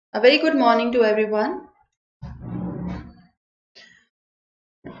A very good morning to everyone.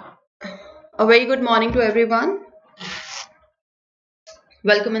 A very good morning to everyone.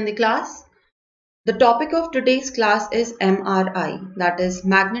 Welcome in the class. The topic of today's class is MRI, that is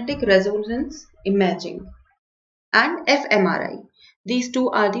magnetic resonance imaging, and fMRI. These two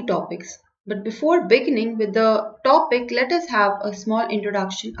are the topics. But before beginning with the topic, let us have a small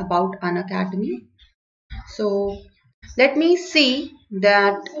introduction about Unacademy. So let me see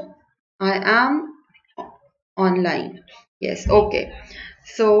that I am online. Yes, okay.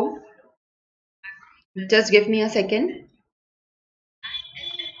 So just give me a second.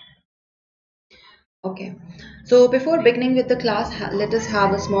 Okay, so before beginning with the class, let us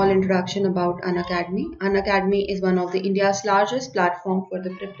have a small introduction about Unacademy. Unacademy is one of the India's largest platform for the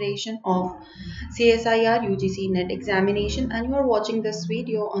preparation of CSIR UGC NET Examination, and you are watching this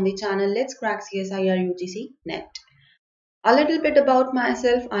video on the channel Let's Crack CSIR UGC NET. A little bit about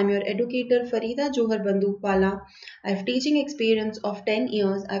myself. I'm your educator Farida Johar Bandukwala. I have teaching experience of 10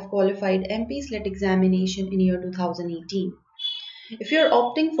 years. I've qualified MP SLET examination in year 2018. If you're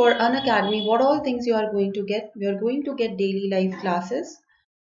opting for Unacademy, what all things you are going to get? You are going to get daily live classes.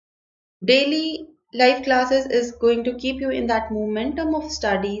 Daily live classes is going to keep you in that momentum of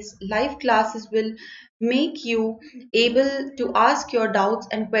studies. Live classes will make you able to ask your doubts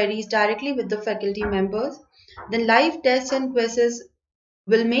and queries directly with the faculty members. Then live tests and quizzes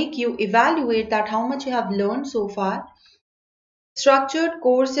will make you evaluate that how much you have learned so far. Structured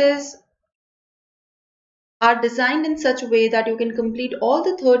courses are designed in such a way that you can complete all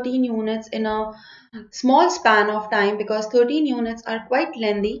the 13 units in a small span of time, because 13 units are quite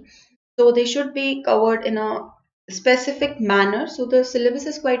lengthy, so they should be covered in a specific manner. So the syllabus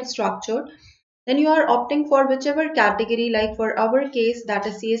is quite structured. Then you are opting for whichever category, like for our case, that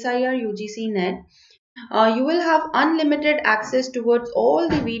is CSIR UGC NET. You will have unlimited access towards all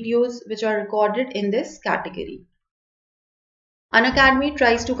the videos which are recorded in this category. Unacademy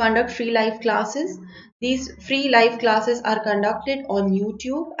tries to conduct free live classes. These free live classes are conducted on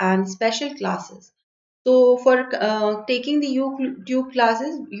YouTube and special classes. So for taking the YouTube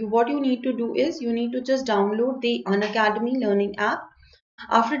classes, what you need to do is you need to just download the Unacademy learning app.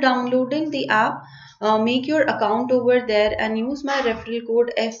 After downloading the app, make your account over there and use my referral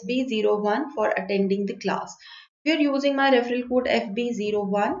code FB01 for attending the class. If you're using my referral code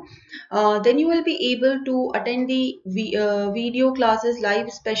FB01, then you will be able to attend the video classes,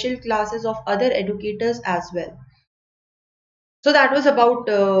 live special classes of other educators as well. So that was about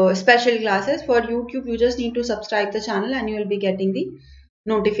special classes. For YouTube, you just need to subscribe the channel and you will be getting the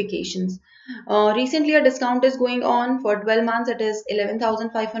notifications. Recently, a discount is going on. For 12 months, it is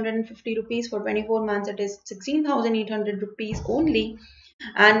 11,550 rupees. For 24 months, it is 16,800 rupees only.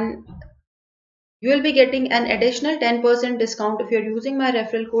 And you will be getting an additional 10% discount if you're using my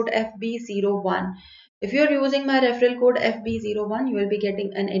referral code FB01. If you're using my referral code FB01, you will be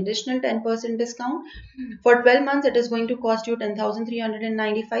getting an additional 10% discount. For 12 months, it is going to cost you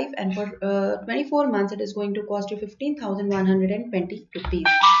 10,395, and for 24 months, it is going to cost you 15,120 rupees.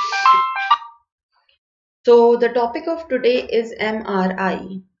 So the topic of today is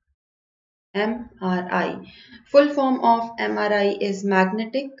MRI. MRI. Full form of MRI is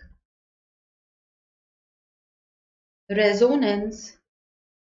magnetic resonance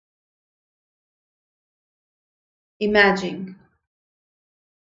imaging.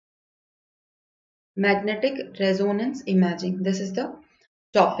 Magnetic resonance imaging. This is the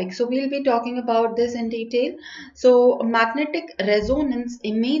topic. So we'll be talking about this in detail. So magnetic resonance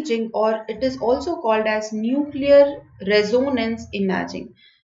imaging, or it is also called as nuclear resonance imaging.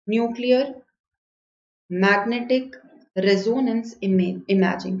 Nuclear magnetic resonance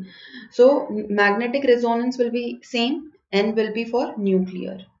imaging. So magnetic resonance will be same, N will be for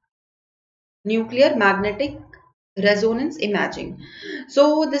nuclear. Nuclear magnetic resonance imaging.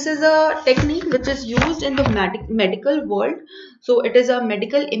 So this is a technique which is used in the medical world. So it is a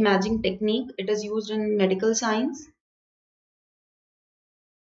medical imaging technique. It is used in medical science.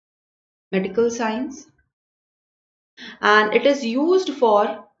 And it is used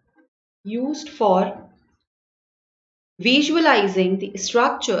for visualizing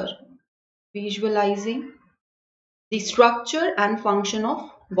the structure and function of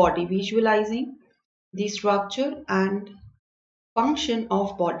body. Visualizing the structure and function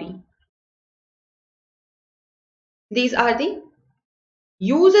of body. These are the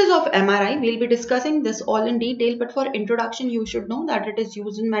uses of MRI. We'll be discussing this all in detail, but for introduction, you should know that it is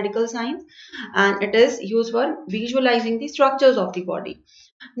used in medical science and it is used for visualizing the structures of the body.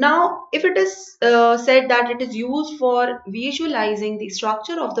 Now, if it is said that it is used for visualizing the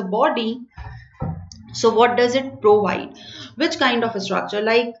structure of the body, So what does it provide? Which kind of a structure?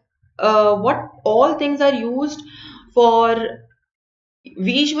 Like what all things are used for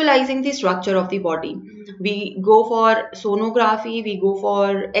visualizing the structure of the body? We go for sonography, we go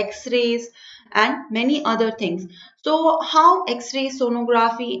for x-rays and many other things. So how x-ray,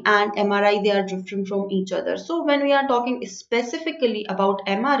 sonography and MRI, they are different from each other? So when we are talking specifically about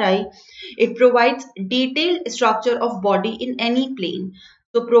MRI, it provides detailed structure of body in any plane.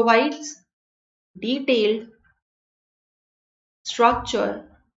 So provides detailed structure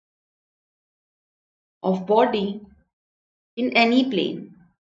of body in any plane,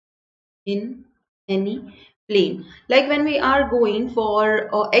 in any plane. Like when we are going for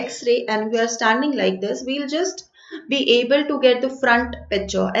x-ray and we are standing like this, we'll just be able to get the front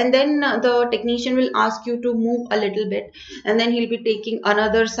picture, and then the technician will ask you to move a little bit, and then he'll be taking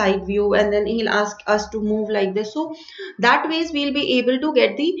another side view, and then he'll ask us to move like this. So that ways we'll be able to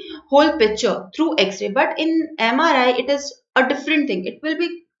get the whole picture through x-ray. But in MRI it is a different thing. It will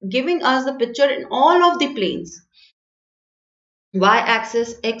be giving us the picture in all of the planes: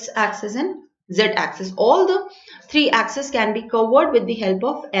 y-axis, x-axis and z-axis. All the three axes can be covered with the help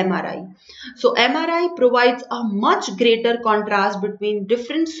of MRI. So MRI provides a much greater contrast between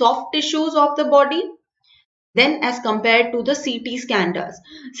different soft tissues of the body than as compared to the CT scan does.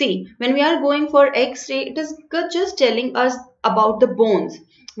 See, when we are going for X-ray, it is just telling us about the bones.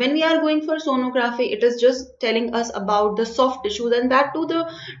 When we are going for sonography, it is just telling us about the soft tissues, and that too the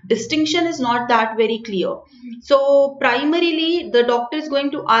distinction is not that very clear. So primarily the doctor is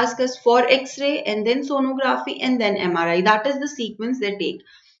going to ask us for X-ray and then sonography and then MRI. That is the sequence they take.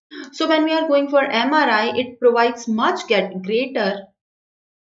 So when we are going for MRI, it provides much greater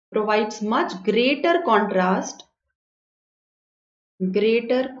contrast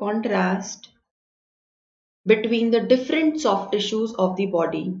between the different soft tissues of the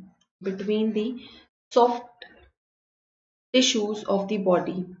body, between the soft tissues of the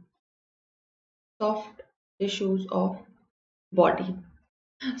body, soft tissues of body.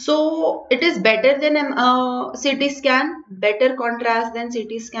 So it is better than CT scan, better contrast than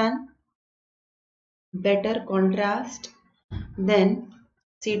CT scan, better contrast than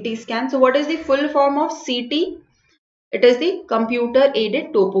CT scan. So what is the full form of CT? It is the computer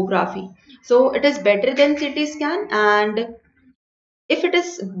aided topography. So it is better than CT scan, and if it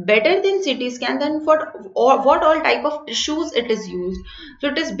is better than CT scan, then what all type of tissues it is used? So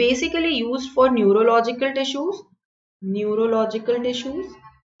it is basically used for neurological tissues.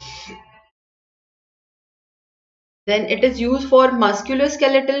 Then it is used for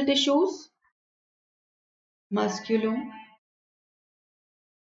musculoskeletal tissues,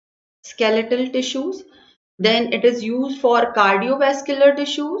 musculoskeletal tissues. Then it is used for cardiovascular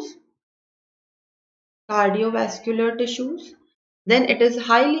tissues. Then it is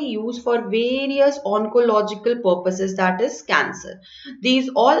highly used for various oncological purposes, that is cancer. These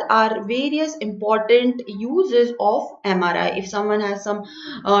all are various important uses of MRI. If someone has some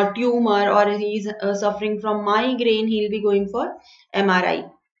tumor, or he is suffering from migraine, he will be going for MRI.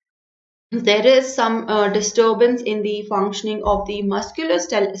 There is some disturbance in the functioning of the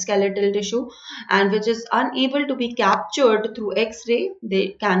musculoskeletal tissue, and which is unable to be captured through X-ray,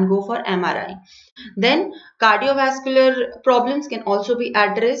 they can go for MRI. Then cardiovascular problems can also be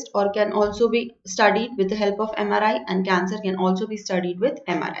addressed or can also be studied with the help of MRI, and cancer can also be studied with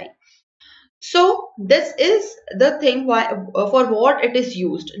MRI. So this is the thing why for what it is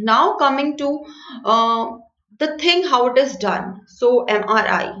used. Now coming to the thing how it is done. So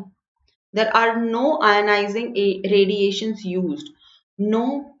MRI, there are no ionizing radiations used.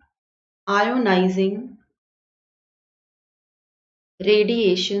 No ionizing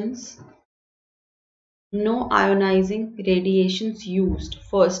radiations. No ionizing radiations used.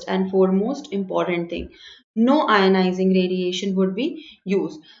 First and foremost important thing. No ionizing radiation would be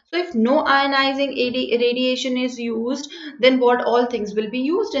used. So if no ionizing radiation is used, then what all things will be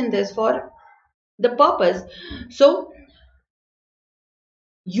used in this for the purpose? So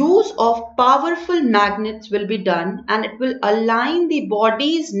use of powerful magnets will be done, and it will align the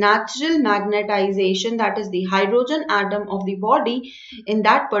body's natural magnetization, that is the hydrogen atom of the body, in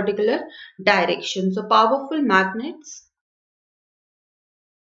that particular direction. So powerful magnets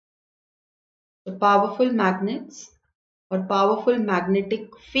or powerful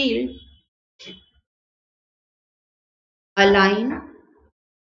magnetic field align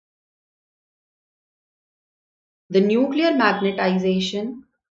the nuclear magnetization,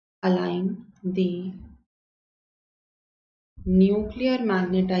 align the nuclear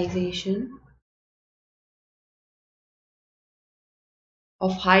magnetization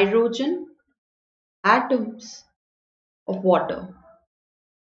of hydrogen atoms of water,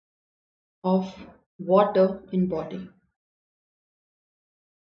 of water in body.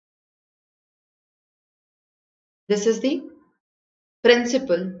 This is the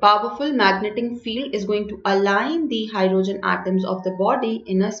principle. Powerful magnetic field is going to align the hydrogen atoms of the body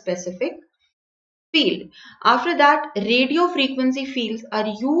in a specific field. After that, radio frequency fields are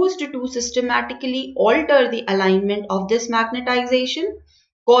used to systematically alter the alignment of this magnetization,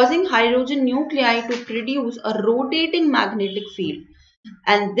 causing hydrogen nuclei to produce a rotating magnetic field.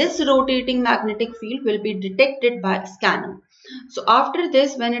 And this rotating magnetic field will be detected by a scanner. So after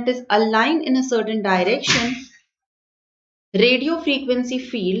this, when it is aligned in a certain direction, radio frequency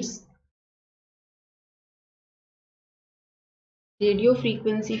fields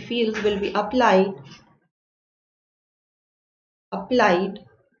will be applied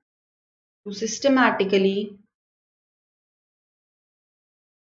to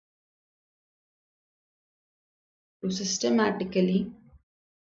systematically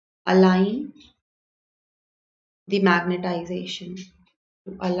align the magnetization.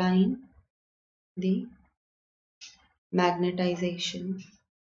 To align the magnetization.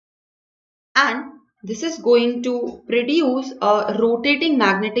 And this is going to produce a rotating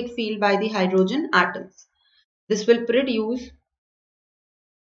magnetic field by the hydrogen atoms. This will produce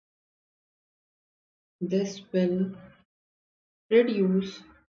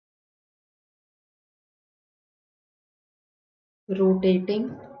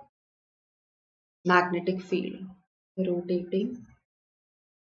rotating magnetic field. Rotating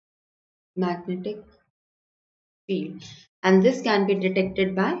magnetic field. And this can be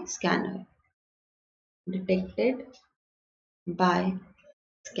detected by scanner. Detected by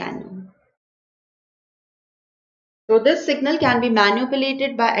scanner. So this signal can be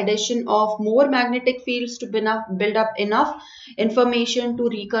manipulated by addition of more magnetic fields to build up enough information to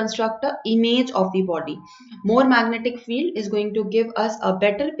reconstruct an image of the body. More magnetic field is going to give us a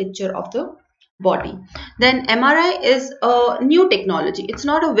better picture of the body. Then MRI is a new technology. It's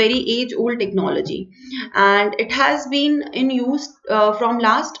not a very age-old technology, and it has been in use from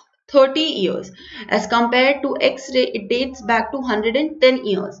last 30 years. As compared to X-ray, it dates back to 110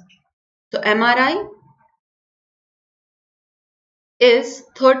 years. So MRI is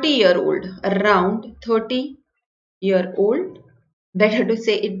 30-year-old, around 30-year-old, better to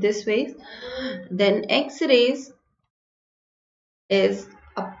say it this way. Then X-rays is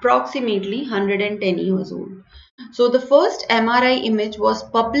approximately 110 years old. So the first MRI image was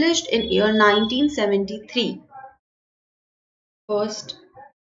published in year 1973. First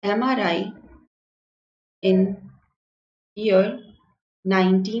MRI in year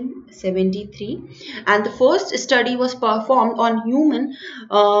 1973, and the first study was performed on human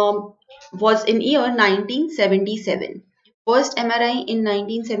was in year 1977. First MRI in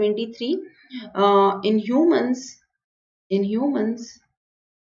 1973, in humans in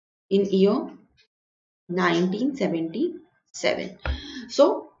year 1977.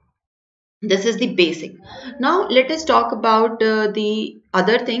 So this is the basic. Now let us talk about the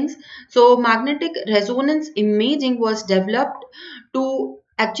other things. So magnetic resonance imaging was developed to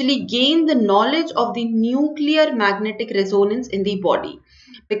actually gain the knowledge of the nuclear magnetic resonance in the body,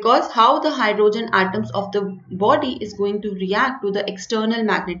 because how the hydrogen atoms of the body is going to react to the external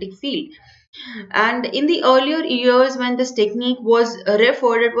magnetic field. And in the earlier years, when this technique was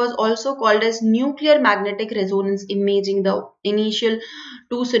referred, it was also called as nuclear magnetic resonance imaging. The initial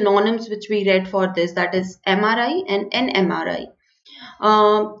two synonyms which we read for this, that is MRI and NMRI.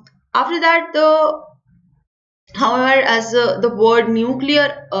 After that, however, as the word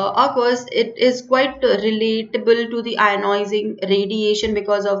nuclear occurs, it is quite relatable to the ionizing radiation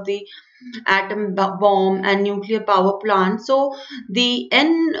because of the atom bomb and nuclear power plant. So the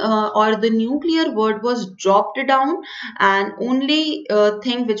N or the nuclear word was dropped down, and only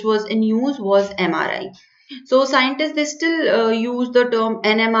thing which was in use was MRI. So scientists, they still use the term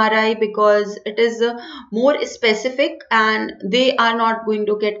NMRI because it is more specific, and they are not going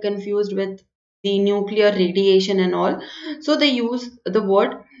to get confused with the nuclear radiation and all. So they use the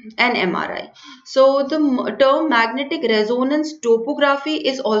word NMRI. So the term magnetic resonance topography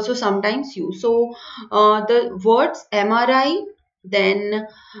is also sometimes used. So the words MRI, then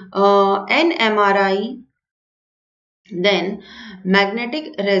NMRI, then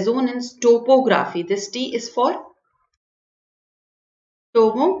magnetic resonance topography. This T is for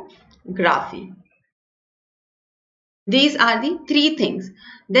tomography. These are the three things.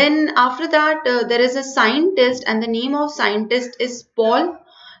 Then after that, there is a scientist, and the name of scientist is Paul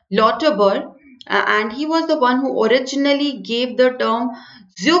Lauterbur, and he was the one who originally gave the term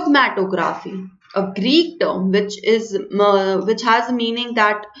zeugmatography, a Greek term which has a meaning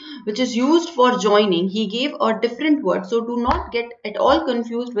that which is used for joining. He gave a different word, so do not get at all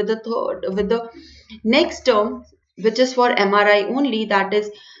confused with the Next term, which is for MRI only, that is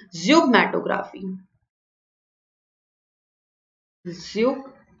zygmatography. Zygmatography.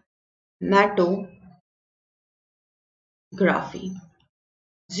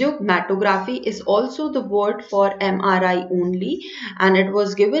 Zygmatography is also the word for MRI only, and it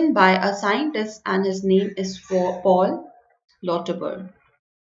was given by a scientist, and his name is Paul Lauterbur.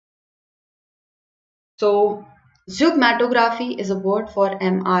 So, zygmatography is a word for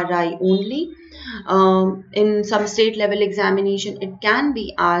MRI only. In some state level examination, it can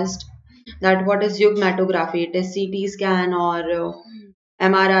be asked that what is zygmatography? It is CT scan or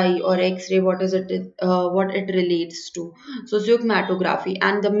MRI or X-ray. What is it? What it relates to? So zygmatography,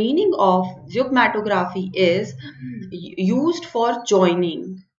 and the meaning of zygmatography is used for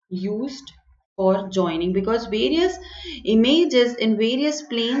joining. Used for joining, because various images in various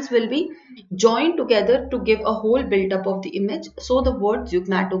planes will be joined together to give a whole build-up of the image. So the word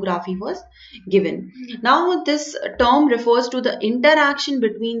zygmatography was given. Now this term refers to the interaction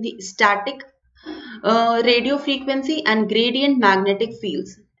between the static radio frequency and gradient magnetic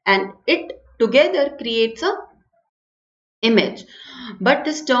fields, and it together creates a image. But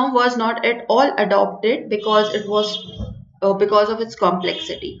this term was not at all adopted because it was because of its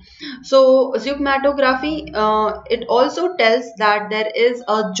complexity. So zygmatography, it also tells that there is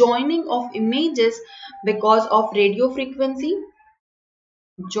a joining of images because of radio frequency,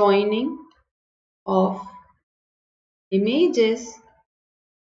 joining of images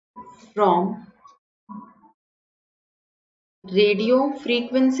from radio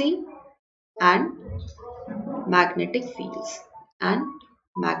frequency and magnetic fields and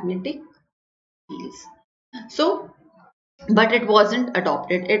magnetic fields. So, but it wasn't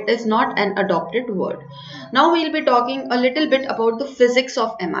adopted. It is not an adopted word. Now we'll be talking a little bit about the physics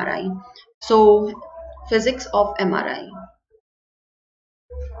of MRI. So, physics of MRI.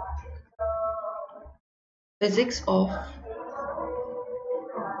 Physics of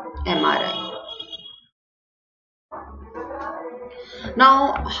MRI.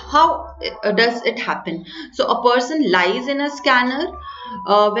 Now, how does it happen? So, a person lies in a scanner.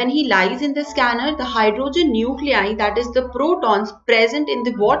 When he lies in the scanner, the hydrogen nuclei, that is the protons present in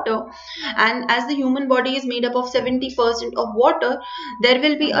the water, and as the human body is made up of 70% of water, there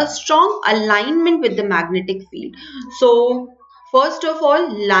will be a strong alignment with the magnetic field. So, first of all,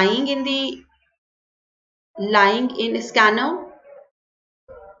 lying in a scanner,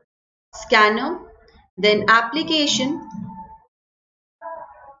 then application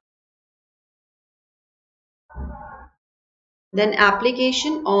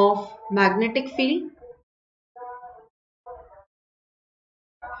of magnetic field.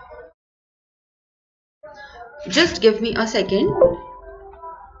 Just give me a second.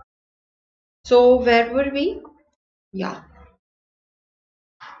 So where were we? Yeah.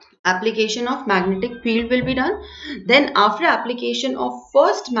 Application of magnetic field will be done. Then after application of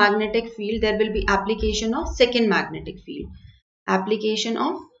first magnetic field, there will be application of second magnetic field. Application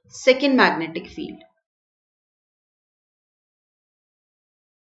of second magnetic field.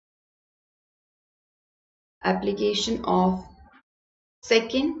 Application of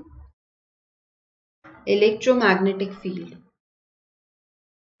second electromagnetic field.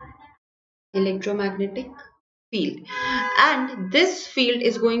 Electromagnetic field, and this field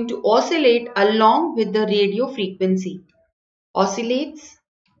is going to oscillate along with the radio frequency. Oscillates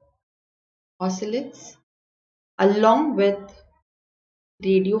along with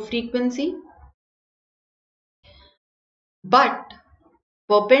radio frequency, but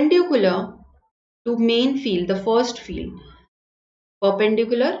perpendicular to main field, the first field,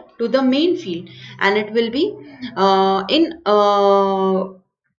 perpendicular to the main field, and it will be in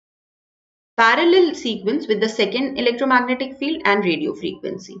parallel sequence with the second electromagnetic field and radio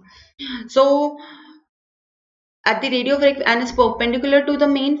frequency. So at the radio frequency, and is perpendicular to the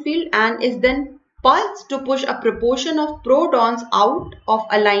main field, and is then pulsed to push a proportion of protons out of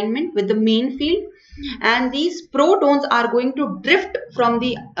alignment with the main field, and these protons are going to drift from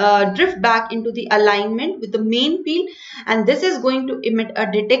the drift back into the alignment with the main field, and this is going to emit a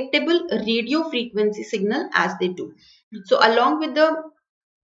detectable radio frequency signal as they do. So along with the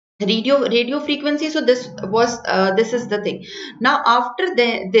radio frequency, so this is the thing. Now after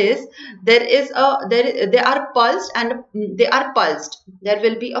this, they are pulsed, and there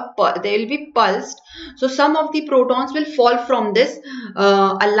will be pulsed. So some of the protons will fall from this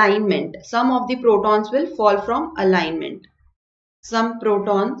alignment. Some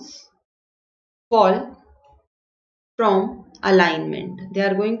protons fall from alignment. They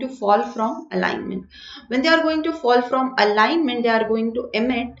are going to fall from alignment. When they are going to fall from alignment, they are going to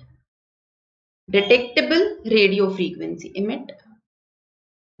emit detectable radio frequency.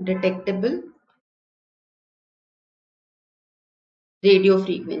 radio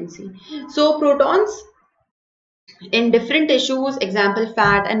frequency. So protons in different tissues, example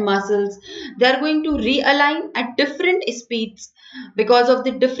fat and muscles, they are going to realign at different speeds because of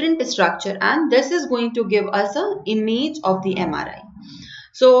the different structure, and this is going to give us an image of the MRI.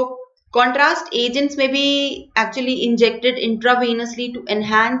 So contrast agents may be actually injected intravenously to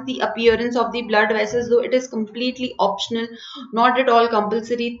enhance the appearance of the blood vessels, though it is completely optional, not at all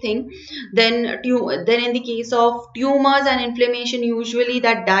compulsory thing. Then in the case of tumors and inflammation, usually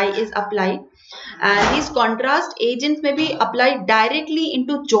that dye is applied, and these contrast agents may be applied directly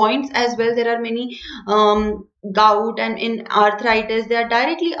into joints as well. There are many gout and in arthritis, they are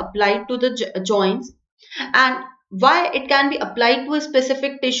directly applied to the joints. And why it can be applied to a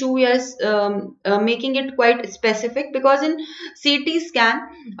specific tissue, yes, making it quite specific, because in CT scan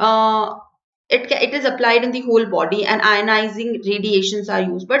it is applied in the whole body and ionizing radiations are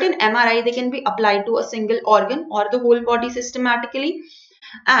used, but in MRI they can be applied to a single organ or the whole body systematically,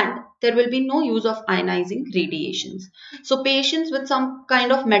 and there will be no use of ionizing radiations. So patients with some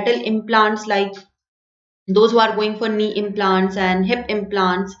kind of metal implants, like those who are going for knee implants and hip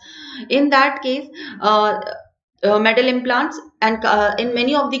implants, in that case metal implants, and in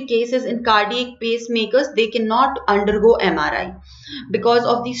many of the cases in cardiac pacemakers, they cannot undergo MRI because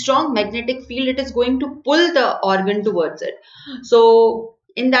of the strong magnetic field. It is going to pull the organ towards it. So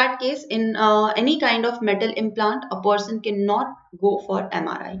in that case, in any kind of metal implant, a person cannot go for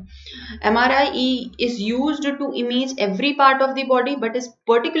MRI. MRI is used to image every part of the body, but is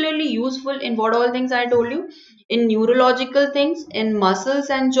particularly useful in what all things I told you, in neurological things, in muscles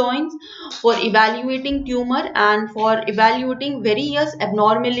and joints, for evaluating tumor and for evaluating various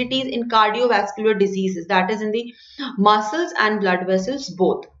abnormalities in cardiovascular diseases, that is in the muscles and blood vessels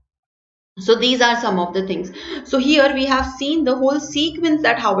both. So these are some of the things. So here we have seen the whole sequence,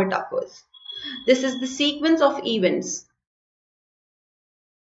 that how it occurs. This is the sequence of events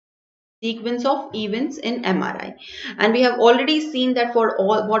in MRI, and we have already seen that for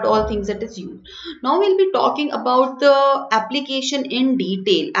all things it is used. Now we'll be talking about the application in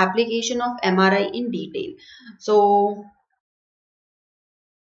detail, application of MRI in detail. So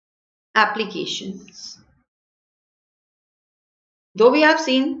applications, though we have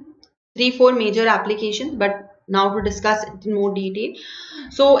seen 3-4 major applications, but now to discuss it in more detail.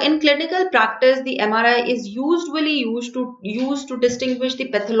 So in clinical practice, the MRI is usually used to distinguish the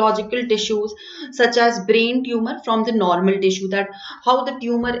pathological tissues such as brain tumor from the normal tissue, that how the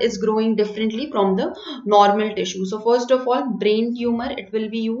tumor is growing differently from the normal tissue. So first of all, brain tumor, it will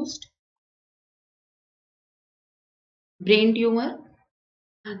be used, brain tumor.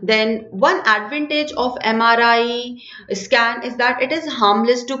 Then one advantage of MRI scan is that it is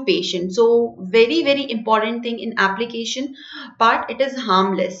harmless to patient. So very important thing in application part, it is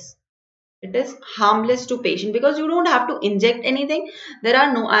harmless. It is harmless to patient because you don't have to inject anything. There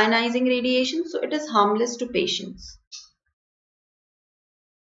are no ionizing radiation, so it is harmless to patients.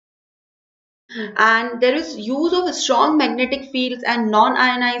 And there is use of strong magnetic fields and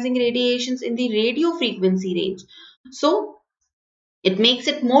non-ionizing radiations in the radio frequency range. So it makes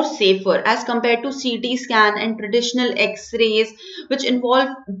it more safer as compared to CT scan and traditional X-rays, which involve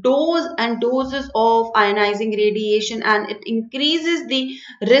doses of ionizing radiation, and it increases the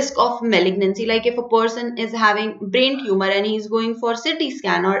risk of malignancy. Like if a person is having brain tumor and he is going for CT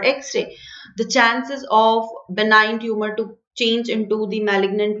scan or X-ray, the chances of benign tumor to change into the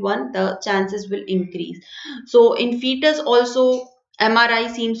malignant one, the chances will increase. So in fetus also, MRI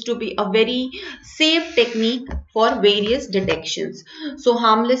seems to be a very safe technique for various detections. So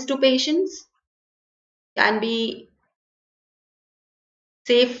harmless to patients, can be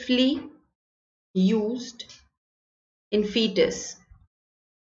safely used in fetus.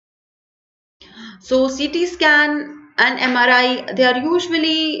 So CT scan and MRI, they are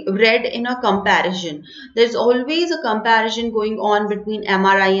usually read in a comparison. There's always a comparison going on between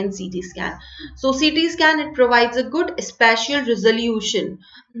MRI and CT scan. So CT scan, it provides a good spatial resolution,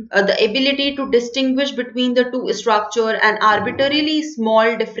 the ability to distinguish between the two structure and arbitrarily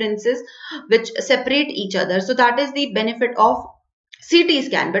small differences which separate each other. So that is the benefit of CT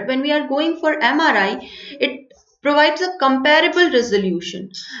scan. But when we are going for MRI, it provides a comparable resolution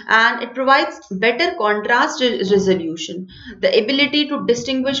and it provides better contrast resolution, the ability to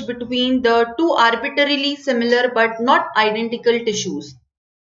distinguish between the two arbitrarily similar but not identical tissues.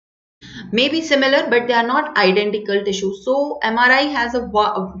 May be similar but they are not identical tissues. So MRI has a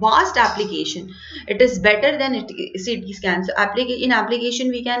vast application. It is better than CT scan. So in application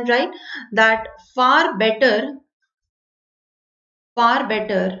we can write that far better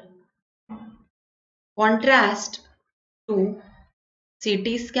contrast to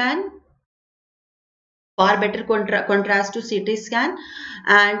CT scan, far better contrast to CT scan,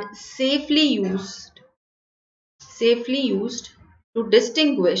 and safely used to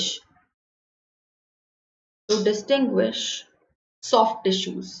distinguish soft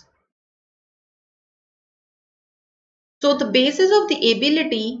tissues. So the basis of the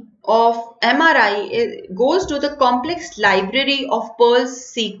ability of MRI goes to the complex library of pulse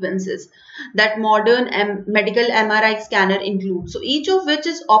sequences that modern medical MRI scanner includes. So each of which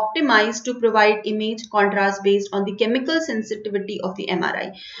is optimized to provide image contrast based on the chemical sensitivity of the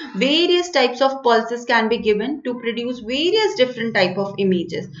MRI. Various types of pulses can be given to produce various different type of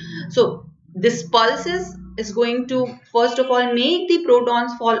images. So this pulses is going to first of all make the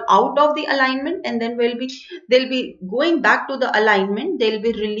protons fall out of the alignment, and then they'll be going back to the alignment. They'll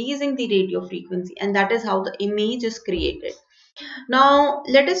be releasing the radio frequency, and that is how the image is created. Now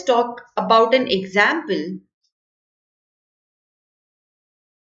let us talk about an example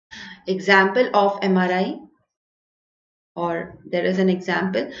of MRI, or there is an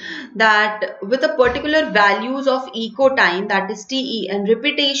example that with a particular values of echo time, that is TE, and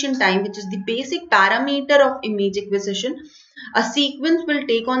repetition time, which is the basic parameter of image acquisition, a sequence will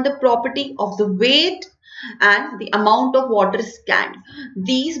take on the property of the weight and the amount of water scanned.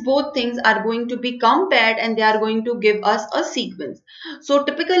 These both things are going to be compared, and they are going to give us a sequence. So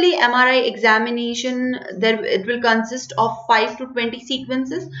typically MRI examination, it will consist of 5 to 20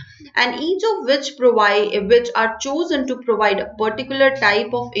 sequences, and each of which are chosen to provide a particular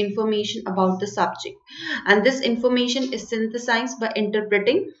type of information about the subject, and this information is synthesized by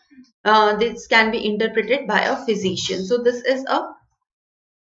interpreting. This can be interpreted by a physician. So this is a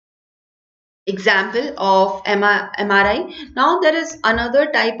example of MRI. Now there is another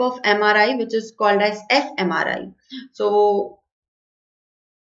type of MRI which is called as fMRI. So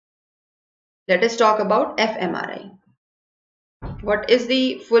let us talk about fMRI. What is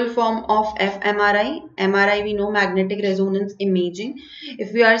the full form of fMRI? MRI, we know, magnetic resonance imaging.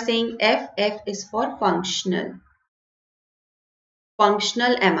 If we are saying F is for functional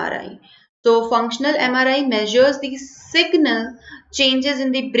MRI. So functional MRI measures the signal changes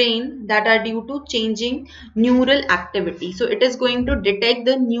in the brain that are due to changing neural activity. So it is going to detect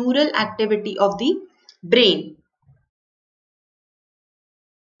the neural activity of the brain.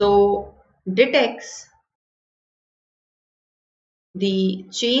 So detects the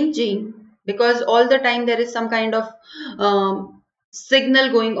changing, because all the time there is some kind of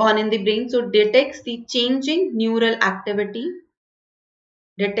signal going on in the brain. So detects the changing neural activity.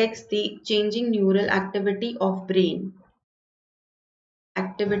 Detects the changing neural activity of brain.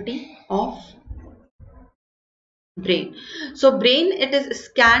 So brain, it is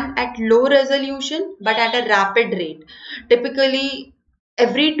scanned at low resolution but at a rapid rate. Typically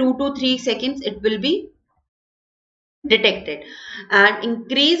every 2 to 3 seconds it will be detected, and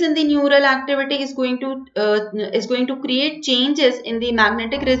increase in the neural activity is going to create changes in the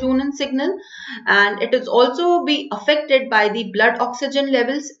magnetic resonance signal, and it is also be affected by the blood oxygen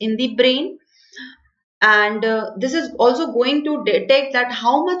levels in the brain. And this is also going to detect that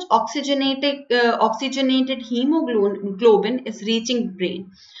how much oxygenated hemoglobin is reaching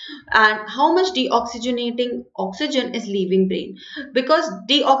brain, and how much deoxygenating oxygen is leaving brain. Because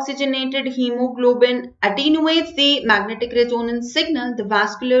deoxygenated hemoglobin attenuates the magnetic resonance signal, the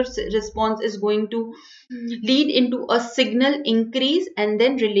vascular response is going to lead into a signal increase and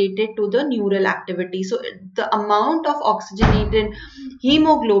then related to the neural activity. So the amount of oxygenated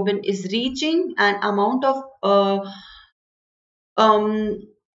hemoglobin is reaching and amount of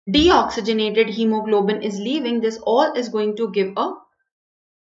deoxygenated hemoglobin is leaving. This all is going to give a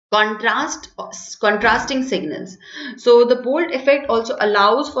contrasting signals. So the bold effect also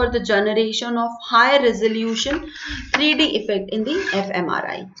allows for the generation of high resolution 3D effect in the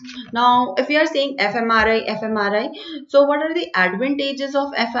fMRI. Now if we are saying fMRI, so what are the advantages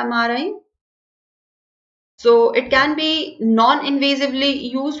of fMRI? So it can be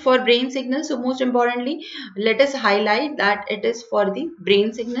non-invasively used for brain signal. So most importantly, let us highlight that it is for the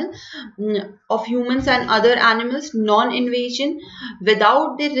brain signal of humans and other animals, non-invasion,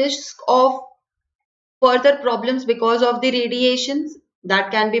 without the risk of further problems because of the radiations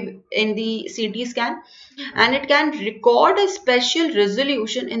that can be in the CT scan, and it can record a special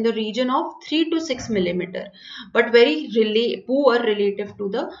resolution in the region of 3 to 6 millimeter, but very poor relative to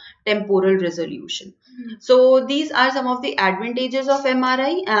the temporal resolution. So these are some of the advantages of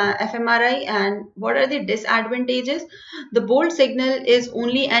fMRI, and what are the disadvantages? The bold signal is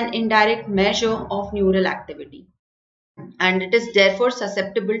only an indirect measure of neural activity, and it is therefore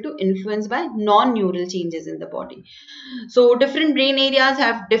susceptible to influence by non-neural changes in the body. So different brain areas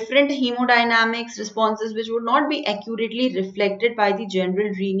have different hemodynamics responses which would not be accurately reflected by the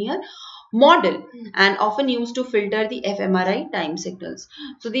general linear model and often used to filter the fMRI time signals.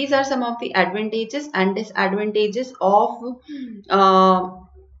 So these are some of the advantages and disadvantages of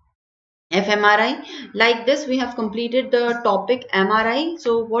fMRI. Like this, we have completed the topic MRI.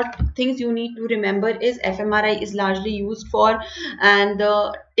 So what things you need to remember is fMRI is largely used for, and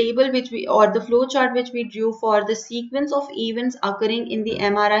the table which we, or the flow chart which we drew for the sequence of events occurring in the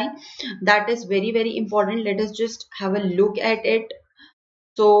MRI, that is very, very important. Let us just have a look at it.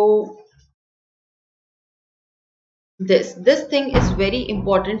 So this thing is very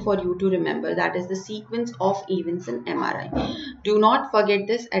important for you to remember, that is the sequence of events in MRI. Do not forget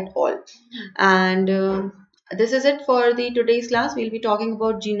this at all. And this is it for the today's class. We'll be talking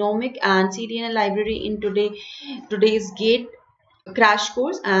about genomic and cDNA library in today's GATE crash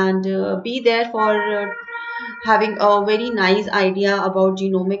course, and be there for having a very nice idea about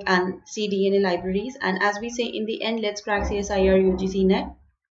genomic and cDNA libraries. And as we say in the end, let's crack CSIR UGC NET.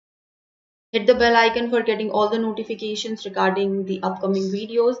 Hit the bell icon for getting all the notifications regarding the upcoming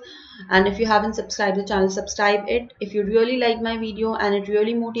videos, and if you haven't subscribed the channel, subscribe it. If you really like my video and it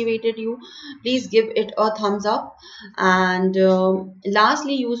really motivated you, please give it a thumbs up. And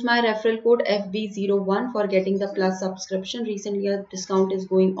lastly, use my referral code FB01 for getting the plus subscription. Recently a discount is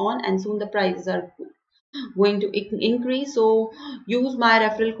going on and soon the prices are going to increase, so use my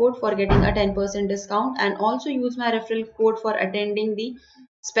referral code for getting a 10% discount, and also use my referral code for attending the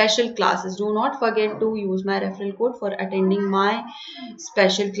special classes. Do not forget to use my referral code for attending my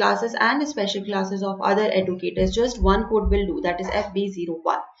special classes and special classes of other educators. Just one code will do, that is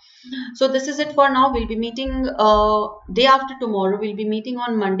FB01. So this is it for now. We'll be meeting day after tomorrow. We'll be meeting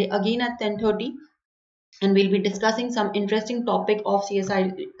on Monday again at 10:30, and we'll be discussing some interesting topic of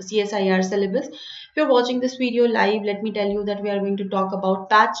CSIR syllabus. If you're watching this video live, let me tell you that we are going to talk about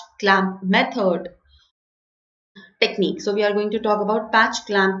patch clamp method technique. So we are going to talk about patch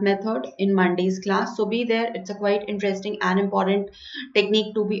clamp method in Monday's class. So be there. It's a quite interesting and important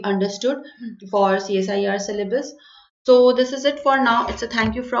technique to be understood for CSIR syllabus. So this is it for now. It's a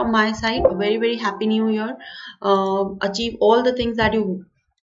thank you from my side. A very, very happy new year. Achieve all the things that you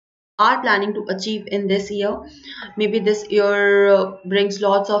are planning to achieve in this year. Maybe this year brings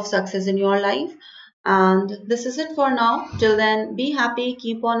lots of success in your life. And this is it for now. Till then, be happy,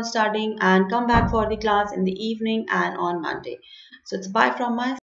 keep on studying, and come back for the class in the evening and on Monday. So it's bye from my